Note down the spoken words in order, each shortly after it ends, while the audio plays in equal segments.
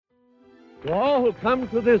To all who come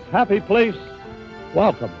to this happy place,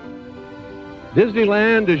 welcome.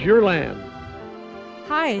 Disneyland is your land.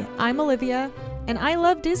 Hi, I'm Olivia, and I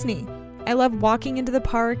love Disney. I love walking into the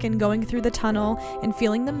park and going through the tunnel and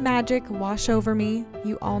feeling the magic wash over me.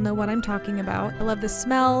 You all know what I'm talking about. I love the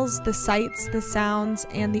smells, the sights, the sounds,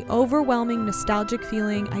 and the overwhelming nostalgic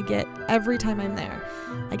feeling I get every time I'm there.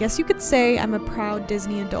 I guess you could say I'm a proud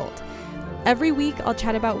Disney adult. Every week, I'll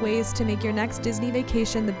chat about ways to make your next Disney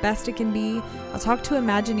vacation the best it can be. I'll talk to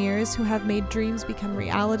Imagineers who have made dreams become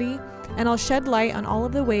reality, and I'll shed light on all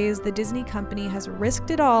of the ways the Disney company has risked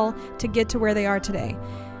it all to get to where they are today.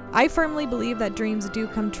 I firmly believe that dreams do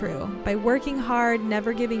come true by working hard,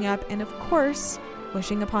 never giving up, and of course,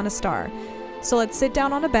 wishing upon a star. So let's sit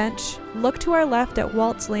down on a bench, look to our left at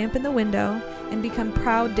Walt's lamp in the window, and become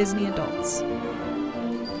proud Disney adults.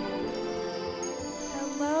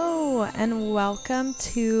 And welcome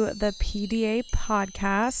to the PDA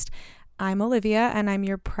podcast. I'm Olivia and I'm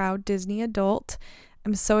your proud Disney adult.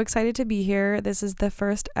 I'm so excited to be here. This is the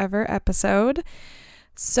first ever episode.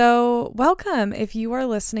 So welcome if you are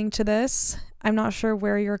listening to this. I'm not sure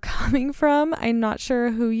where you're coming from. I'm not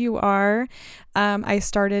sure who you are. I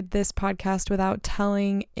started this podcast without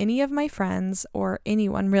telling any of my friends or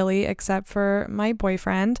anyone really except for my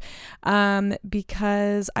boyfriend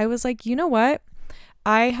because I was like, you know what?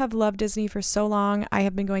 I have loved Disney for so long. I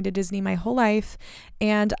have been going to Disney my whole life,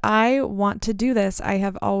 and I want to do this. I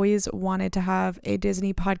have always wanted to have a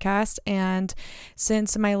Disney podcast, and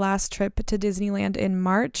since my last trip to Disneyland in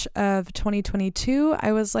March of 2022,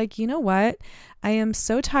 I was like, you know what? I am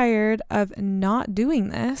so tired of not doing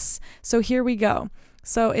this, so here we go.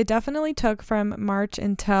 So it definitely took from March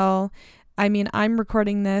until I'm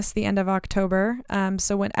recording this the end of October.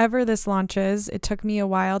 So whenever this launches, it took me a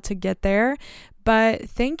while to get there. But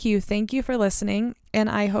thank you for listening. And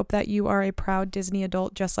I hope that you are a proud Disney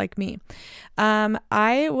adult just like me.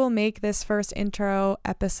 I will make this first intro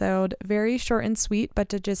episode very short and sweet, but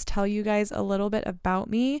to just tell you guys a little bit about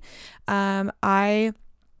me. I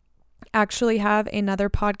actually have another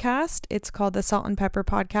podcast. It's called the Salt and Pepper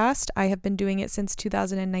Podcast. I have been doing it since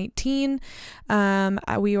 2019.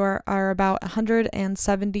 We are about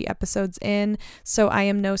 170 episodes in, so I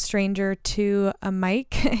am no stranger to a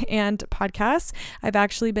mic and podcasts. I've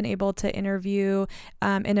actually been able to interview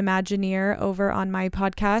an Imagineer over on my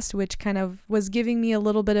podcast, which kind of was giving me a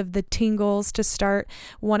little bit of the tingles to start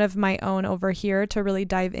one of my own over here to really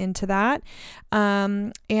dive into that.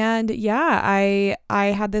 I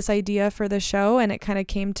had this idea for the show, and it kind of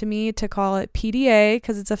came to me to call it PDA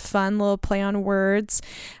because it's a fun little play on words,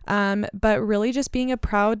 but really just being a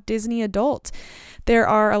proud Disney adult. There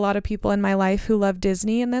are a lot of people in my life who love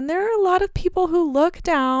Disney, and then there are a lot of people who look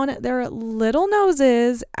down their little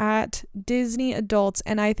noses at Disney adults,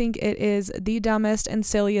 and I think it is the dumbest and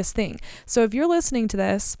silliest thing. So if you're listening to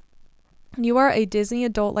this, you are a Disney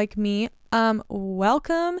adult like me.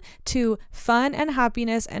 Welcome to fun and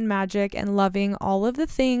happiness and magic and loving all of the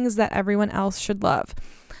things that everyone else should love.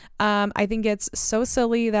 I think it's so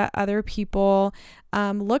silly that other people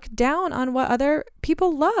look down on what other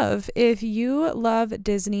people love. If you love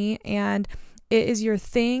Disney and it is your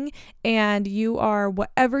thing and you are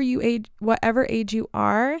whatever age you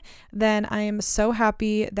are, then I am so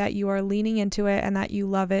happy that you are leaning into it and that you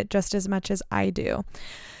love it just as much as I do.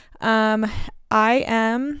 I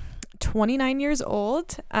am 29 years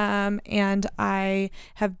old, and I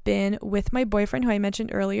have been with my boyfriend, who I mentioned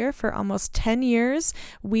earlier, for almost 10 years.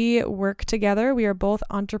 We work together. We are both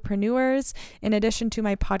entrepreneurs. In addition to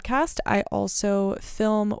my podcast, I also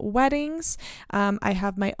film weddings. I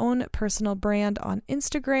have my own personal brand on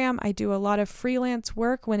Instagram. I do a lot of freelance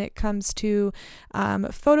work when it comes to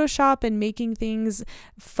Photoshop and making things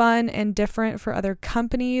fun and different for other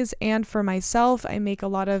companies and for myself. I make a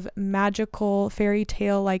lot of magical fairy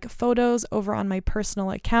tale-like photos over on my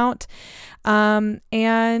personal account.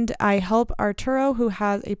 And I help Arturo, who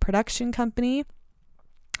has a production company,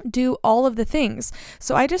 do all of the things.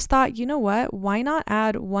 So I just thought, you know what? Why not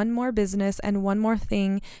add one more business and one more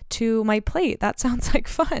thing to my plate? That sounds like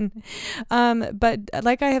fun. But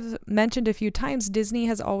like I have mentioned a few times, Disney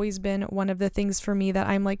has always been one of the things for me that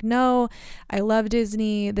I'm like, no, I love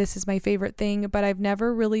Disney. This is my favorite thing, but I've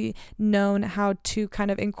never really known how to kind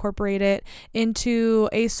of incorporate it into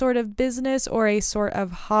a sort of business or a sort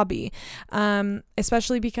of hobby.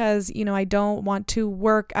 Especially because, I don't want to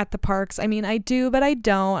work at the parks. I mean, I do, but I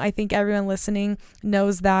don't. I think everyone listening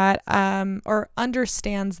knows that, or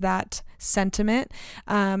understands that sentiment.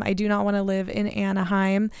 I do not want to live in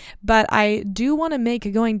Anaheim, but I do want to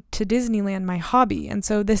make going to Disneyland my hobby. And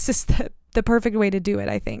so this is the perfect way to do it,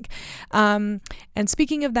 I think. And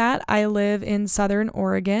speaking of that, I live in Southern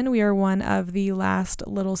Oregon. We are one of the last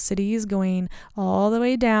little cities going all the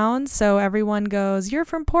way down. So everyone goes, "You're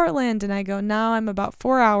from Portland." And I go, "No, I'm about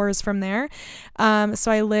 4 hours from there."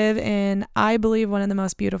 So I live in, I believe, one of the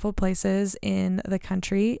most beautiful places in the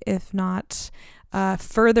country, if not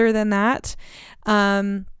further than that.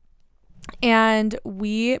 And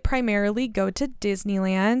we primarily go to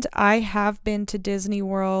Disneyland. I have been to Disney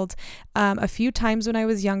World a few times when I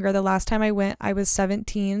was younger. The last time I went, I was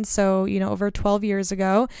 17, so, over 12 years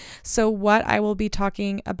ago. So what I will be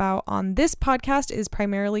talking about on this podcast is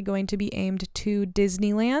primarily going to be aimed to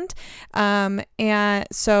Disneyland. And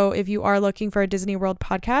so if you are looking for a Disney World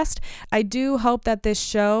podcast, I do hope that this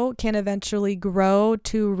show can eventually grow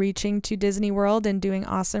to reaching to Disney World and doing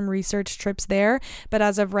awesome research trips there. But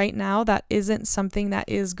as of right now, that isn't something that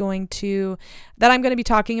I'm going to be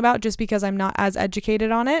talking about, just because I'm not as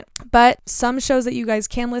educated on it. But some shows that you guys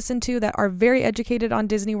can listen to that are very educated on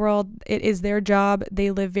Disney World, it is their job,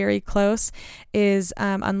 they live very close, is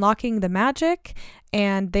Unlocking the Magic.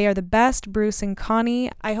 And they are the best, Bruce and Connie.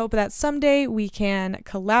 I hope that someday we can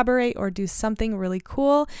collaborate or do something really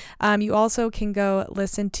cool. You also can go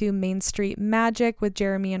listen to Main Street Magic with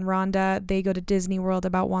Jeremy and Rhonda. They go to Disney World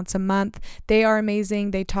about once a month. They are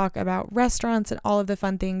amazing. They talk about restaurants and all of the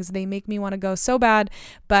fun things. They make me want to go so bad.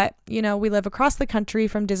 But, we live across the country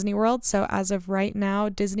from Disney World. So as of right now,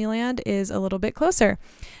 Disneyland is a little bit closer.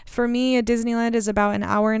 For me, Disneyland is about an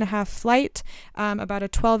hour and a half flight, about a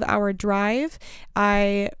 12-hour drive.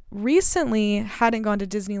 I recently hadn't gone to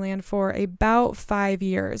Disneyland for about 5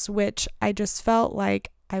 years, which I just felt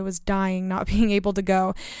like I was dying not being able to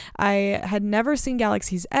go. I had never seen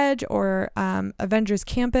Galaxy's Edge or Avengers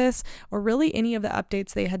Campus, or really any of the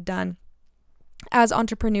updates they had done. As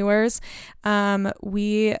entrepreneurs,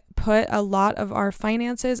 we put a lot of our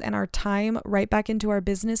finances and our time right back into our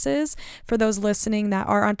businesses. For those listening that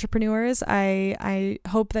are entrepreneurs, I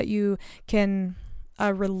hope that you can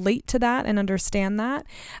relate to that and understand that.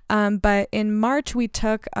 But in March, we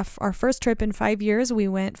took our first trip in 5 years. We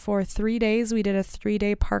went for 3 days. We did a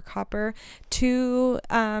 3-day park hopper to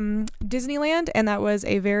Disneyland, and that was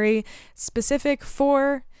a very specific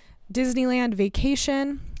for Disneyland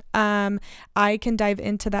vacation. I can dive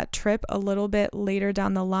into that trip a little bit later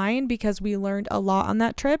down the line because we learned a lot on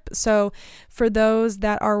that trip. So for those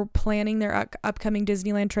that are planning their upcoming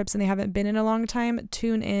Disneyland trips and they haven't been in a long time,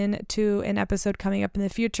 tune in to an episode coming up in the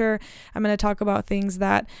future. I'm going to talk about things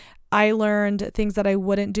that I learned, things that I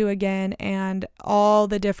wouldn't do again, and all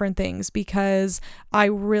the different things, because I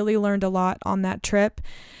really learned a lot on that trip.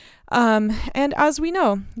 And as we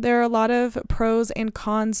know, there are a lot of pros and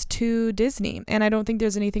cons to Disney, and I don't think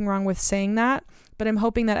there's anything wrong with saying that, but I'm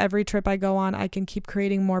hoping that every trip I go on, I can keep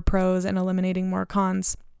creating more pros and eliminating more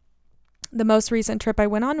cons. The most recent trip I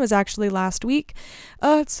went on was actually last week.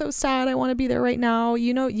 Oh, it's so sad. I want to be there right now.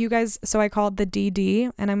 You guys, so I called the DD,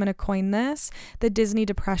 and I'm going to coin this, the Disney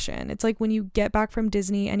depression. It's like when you get back from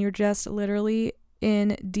Disney and you're just literally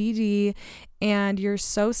in DD and you're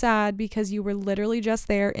so sad because you were literally just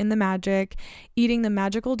there in the magic, eating the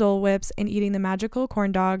magical Dole Whips and eating the magical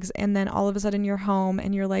corn dogs, and then all of a sudden you're home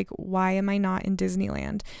and you're like, why am I not in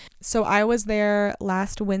Disneyland? So I was there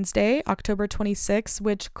last Wednesday, October 26th,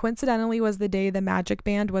 which coincidentally was the day the Magic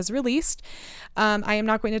Band was released. I am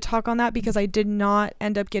not going to talk on that because I did not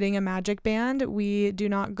end up getting a Magic Band. We do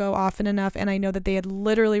not go often enough, and I know that they had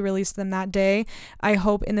literally released them that day. I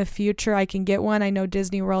hope in the future I can get one. I know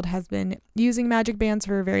Disney World has been using Magic Bands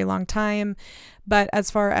for a very long time, but as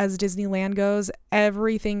far as Disneyland goes,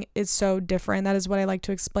 everything is so different. That is what I like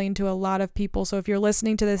to explain to a lot of people. So if you're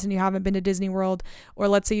listening to this and you haven't been to Disney World, or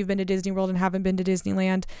let's say you've been to Disney World and haven't been to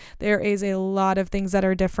Disneyland, there is a lot of things that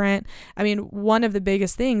are different. I mean, one of the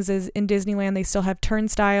biggest things is in Disneyland, they still have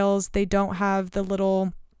turnstiles. They don't have the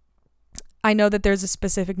little, I know that there's a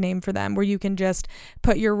specific name for them where you can just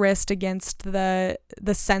put your wrist against the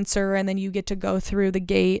sensor and then you get to go through the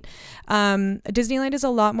gate. Disneyland is a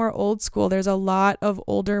lot more old school. There's a lot of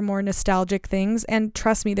older, more nostalgic things. And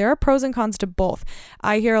trust me, there are pros and cons to both.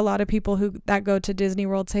 I hear a lot of people that go to Disney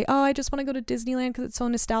World say, oh, I just want to go to Disneyland because it's so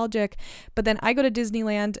nostalgic. But then I go to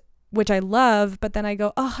Disneyland, which I love, but then I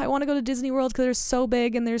go, oh, I want to go to Disney World because they're so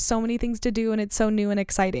big and there's so many things to do and it's so new and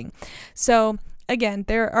exciting. So again,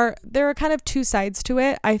 there are kind of two sides to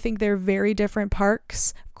it. I think they're very different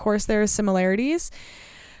parks. Of course, there are similarities,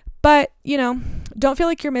 but don't feel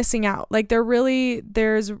like you're missing out. Like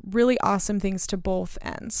there's really awesome things to both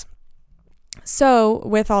ends. So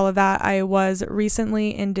with all of that, I was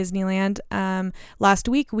recently in Disneyland. Last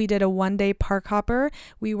week, we did a 1-day park hopper.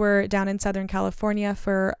 We were down in Southern California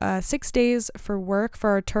for 6 days for work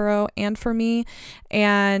for Arturo and for me.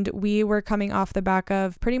 And we were coming off the back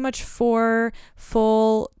of pretty much 4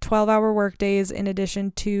 full 12-hour work days in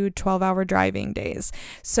addition to 12-hour driving days.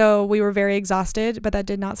 So we were very exhausted, but that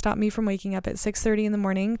did not stop me from waking up at 6:30 in the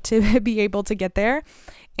morning to be able to get there.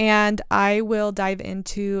 And I will dive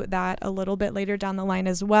into that a little bit later down the line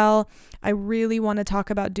as well. I really want to talk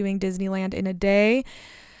about doing Disneyland in a day,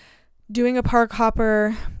 doing a park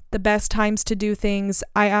hopper, the best times to do things.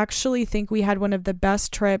 I actually think we had one of the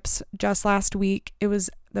best trips just last week. It was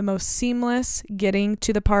the most seamless getting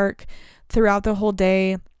to the park throughout the whole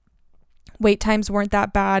day. Wait times weren't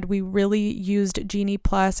that bad. We really used Genie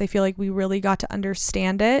Plus. I feel like we really got to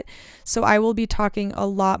understand it. So I will be talking a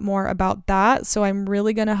lot more about that. So I'm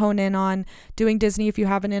really going to hone in on doing Disney if you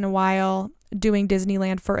haven't in a while, doing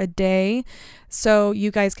Disneyland for a day. So you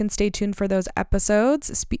guys can stay tuned for those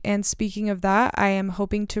episodes. And speaking of that, I am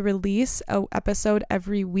hoping to release an episode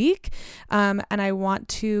every week. And I want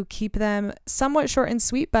to keep them somewhat short and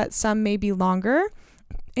sweet, but some may be longer.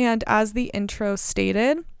 And as the intro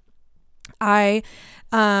stated, I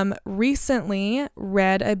recently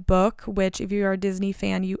read a book, which if you are a Disney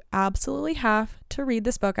fan, you absolutely have to read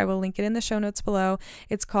this book. I will link it in the show notes below.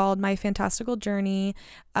 It's called My Fantastical Journey,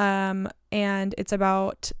 and it's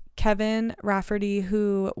about Kevin Rafferty,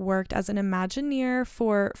 who worked as an Imagineer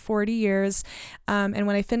for 40 years. And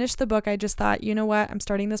when I finished the book, I just thought, you know what? I'm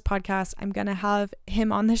starting this podcast. I'm going to have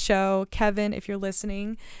him on the show. Kevin, if you're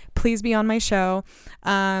listening, please be on my show.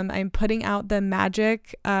 I'm putting out the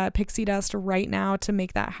magic pixie dust right now to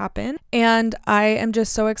make that happen. And I am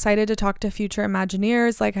just so excited to talk to future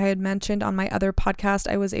Imagineers. Like I had mentioned on my other podcast,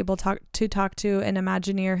 I was able to talk to an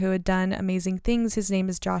Imagineer who had done amazing things. His name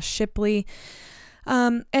is Josh Shipley.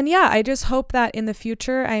 And yeah, I just hope that in the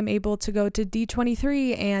future I'm able to go to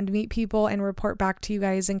D23 and meet people and report back to you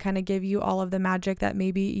guys and kind of give you all of the magic that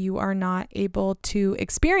maybe you are not able to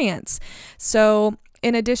experience. So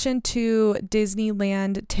in addition to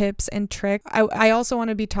Disneyland tips and tricks, I also want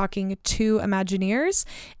to be talking to Imagineers,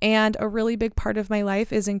 and a really big part of my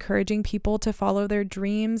life is encouraging people to follow their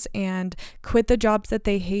dreams and quit the jobs that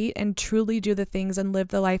they hate and truly do the things and live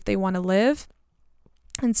the life they want to live.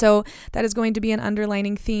 And so that is going to be an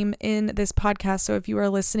underlining theme in this podcast. So if you are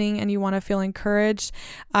listening and you want to feel encouraged,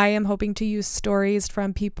 I am hoping to use stories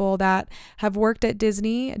from people that have worked at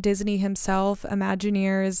Disney himself,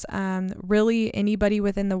 Imagineers, really anybody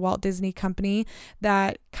within the Walt Disney Company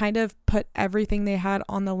that kind of put everything they had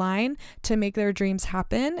on the line to make their dreams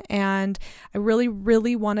happen. And I really,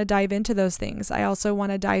 really want to dive into those things. I also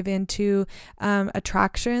want to dive into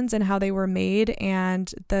attractions and how they were made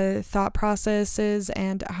and the thought processes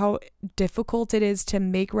and how difficult it is to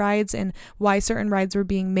make rides and why certain rides were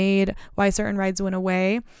being made, why certain rides went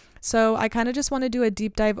away. So I kind of just want to do a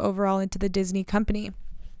deep dive overall into the Disney company.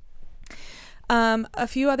 A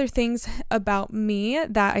few other things about me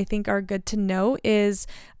that I think are good to know is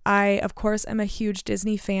I, of course, am a huge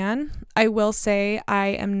Disney fan. I will say I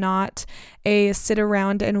am not a sit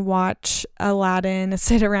around and watch Aladdin,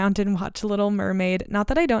 sit around and watch Little Mermaid. Not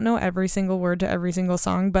that I don't know every single word to every single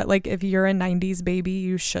song, but like if you're a 90s baby,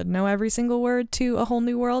 you should know every single word to A Whole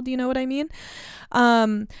New World. You know what I mean?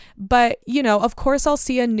 But you know, of course I'll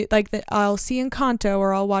see I'll see Encanto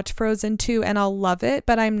or I'll watch Frozen 2 and I'll love it,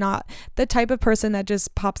 but I'm not the type of person that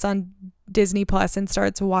just pops on Disney Plus and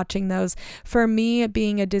starts watching those. For me,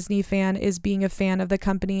 being a Disney fan is being a fan of the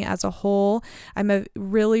company as a whole. I'm a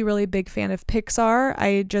really, really big fan of Pixar.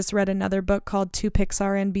 I just read another book called To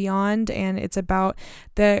Pixar and Beyond, and it's about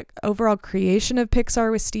the overall creation of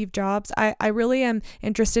Pixar with Steve Jobs. I really am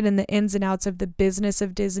interested in the ins and outs of the business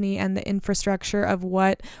of Disney and the infrastructure of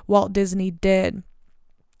what Walt Disney did.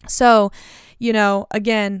 So, you know,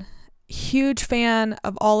 again, huge fan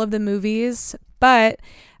of all of the movies, but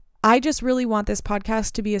I just really want this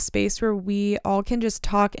podcast to be a space where we all can just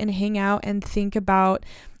talk and hang out and think about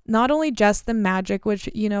not only just the magic, which,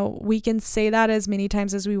 you know, we can say that as many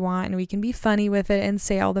times as we want and we can be funny with it and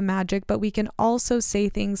say all the magic, but we can also say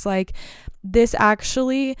things like, this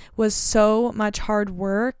actually was so much hard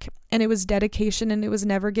work and it was dedication and it was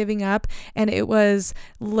never giving up and it was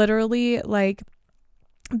literally like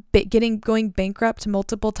going bankrupt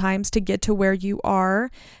multiple times to get to where you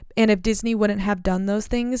are. And if Disney wouldn't have done those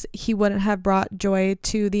things, he wouldn't have brought joy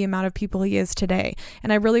to the amount of people he is today.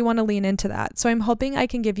 And I really want to lean into that. So I'm hoping I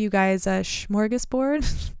can give you guys a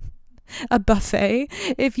smorgasbord, a buffet,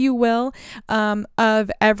 if you will,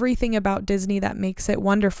 of everything about Disney that makes it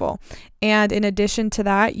wonderful. And in addition to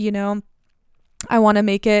that, you know, I want to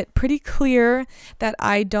make it pretty clear that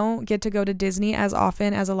I don't get to go to Disney as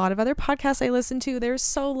often as a lot of other podcasts I listen to. They're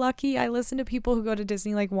so lucky. I listen to people who go to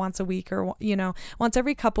Disney like once a week or, once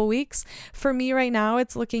every couple weeks. For me right now,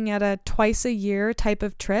 it's looking at a twice a year type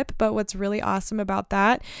of trip. But what's really awesome about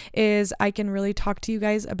that is I can really talk to you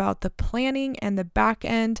guys about the planning and the back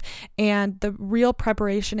end and the real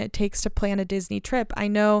preparation it takes to plan a Disney trip. I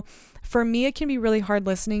know for me, it can be really hard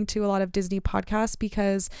listening to a lot of Disney podcasts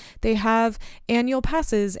because they have annual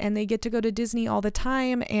passes and they get to go to Disney all the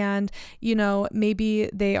time. And, maybe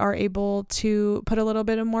they are able to put a little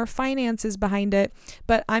bit of more finances behind it.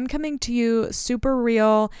 But I'm coming to you super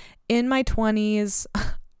real in my 20s,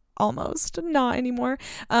 almost not anymore,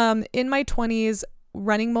 in my 20s,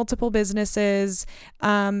 running multiple businesses,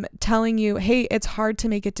 telling you, hey, it's hard to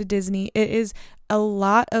make it to Disney. It is a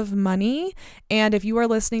lot of money. And if you are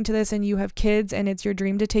listening to this and you have kids and it's your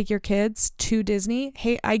dream to take your kids to Disney,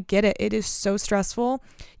 hey, I get it. It is so stressful.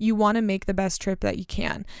 You want to make the best trip that you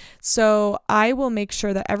can. So I will make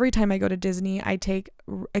sure that every time I go to Disney, I take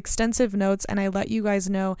extensive notes and I let you guys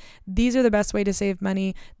know these are the best way to save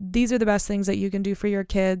money. These are the best things that you can do for your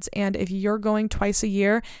kids. And if you're going twice a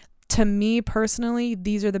year, to me personally,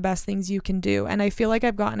 these are the best things you can do. And I feel like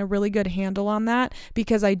I've gotten a really good handle on that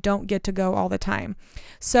because I don't get to go all the time.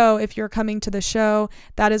 So if you're coming to the show,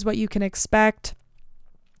 that is what you can expect.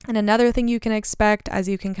 And another thing you can expect, as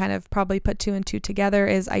you can kind of probably put two and two together,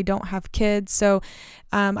 is I don't have kids. So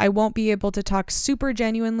I won't be able to talk super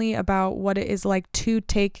genuinely about what it is like to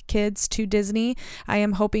take kids to Disney. I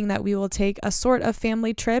am hoping that we will take a sort of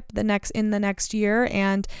family trip in the next year.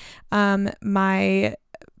 And my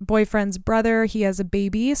boyfriend's brother, he has a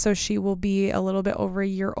baby, so she will be a little bit over a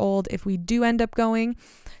year old if we do end up going.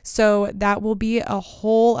 So that will be a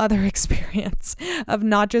whole other experience of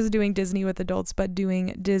not just doing Disney with adults, but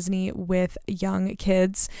doing Disney with young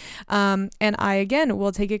kids. And I, again,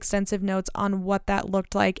 will take extensive notes on what that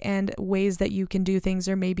looked like and ways that you can do things,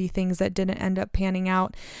 or maybe things that didn't end up panning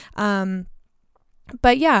out.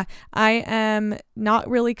 But yeah, I am not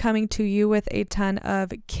really coming to you with a ton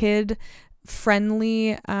of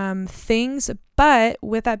kid-friendly things. But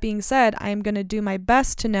with that being said, I'm going to do my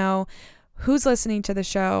best to know who's listening to the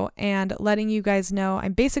show and letting you guys know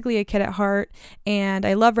I'm basically a kid at heart and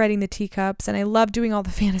I love riding the teacups and I love doing all the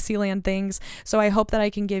Fantasyland things. So I hope that I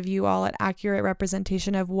can give you all an accurate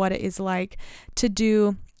representation of what it is like to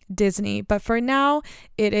do Disney. But for now,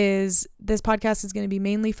 this podcast is going to be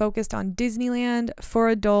mainly focused on Disneyland for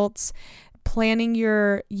adults, planning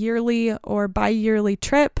your yearly or bi-yearly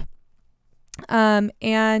trip,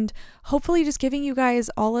 and hopefully just giving you guys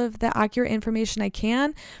all of the accurate information I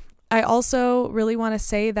can. I also really want to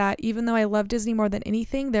say that even though I love Disney more than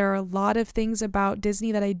anything, there are a lot of things about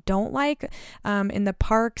Disney that I don't like. In the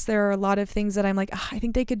parks, there are a lot of things that I'm like, I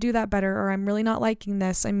think they could do that better, or I'm really not liking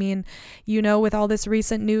this. I mean, with all this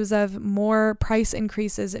recent news of more price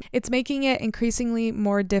increases, it's making it increasingly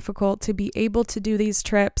more difficult to be able to do these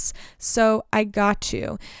trips. So I got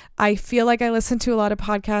you. I feel like I listen to a lot of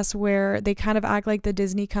podcasts where they kind of act like the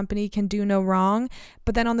Disney company can do no wrong.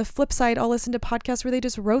 But then on the flip side, I'll listen to podcasts where they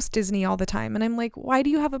just roast Disney all the time. And I'm like, why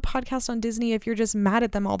do you have a podcast on Disney if you're just mad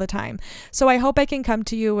at them all the time? So I hope I can come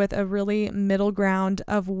to you with a really middle ground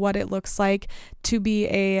of what it looks like to be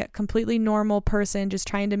a completely normal person just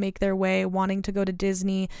trying to make their way, wanting to go to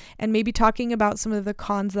Disney, and maybe talking about some of the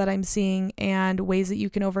cons that I'm seeing and ways that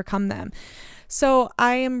you can overcome them. So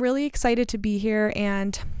I am really excited to be here,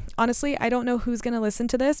 and honestly, I don't know who's going to listen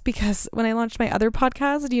to this because when I launched my other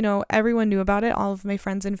podcast, everyone knew about it, all of my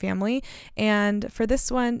friends and family. And for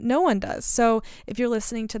this one, no one does. So if you're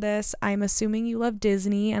listening to this, I'm assuming you love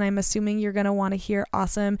Disney, and I'm assuming you're going to want to hear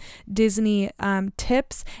awesome Disney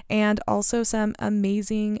tips and also some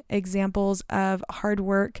amazing examples of hard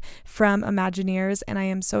work from Imagineers. And I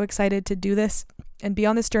am so excited to do this and be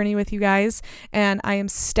on this journey with you guys. And I am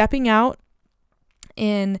stepping out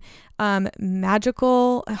in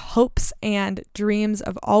magical hopes and dreams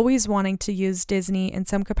of always wanting to use Disney in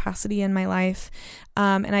some capacity in my life.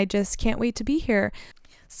 And I just can't wait to be here.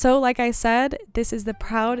 So like I said, this is the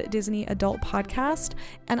Proud Disney Adult Podcast,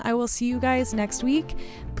 and I will see you guys next week.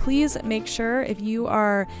 Please make sure, if you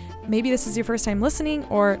are, maybe this is your first time listening,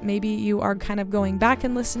 or maybe you are kind of going back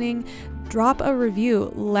and listening, drop a review.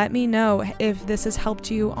 Let me know if this has helped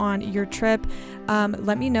you on your trip.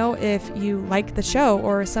 Let me know if you like the show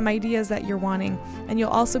or some ideas that you're wanting. And you'll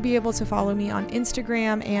also be able to follow me on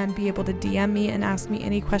Instagram and be able to DM me and ask me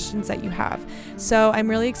any questions that you have. So I'm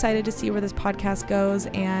really excited to see where this podcast goes,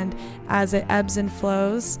 and as it ebbs and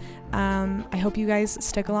flows, I hope you guys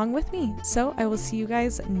stick along with me. So I will see you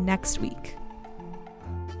guys next week.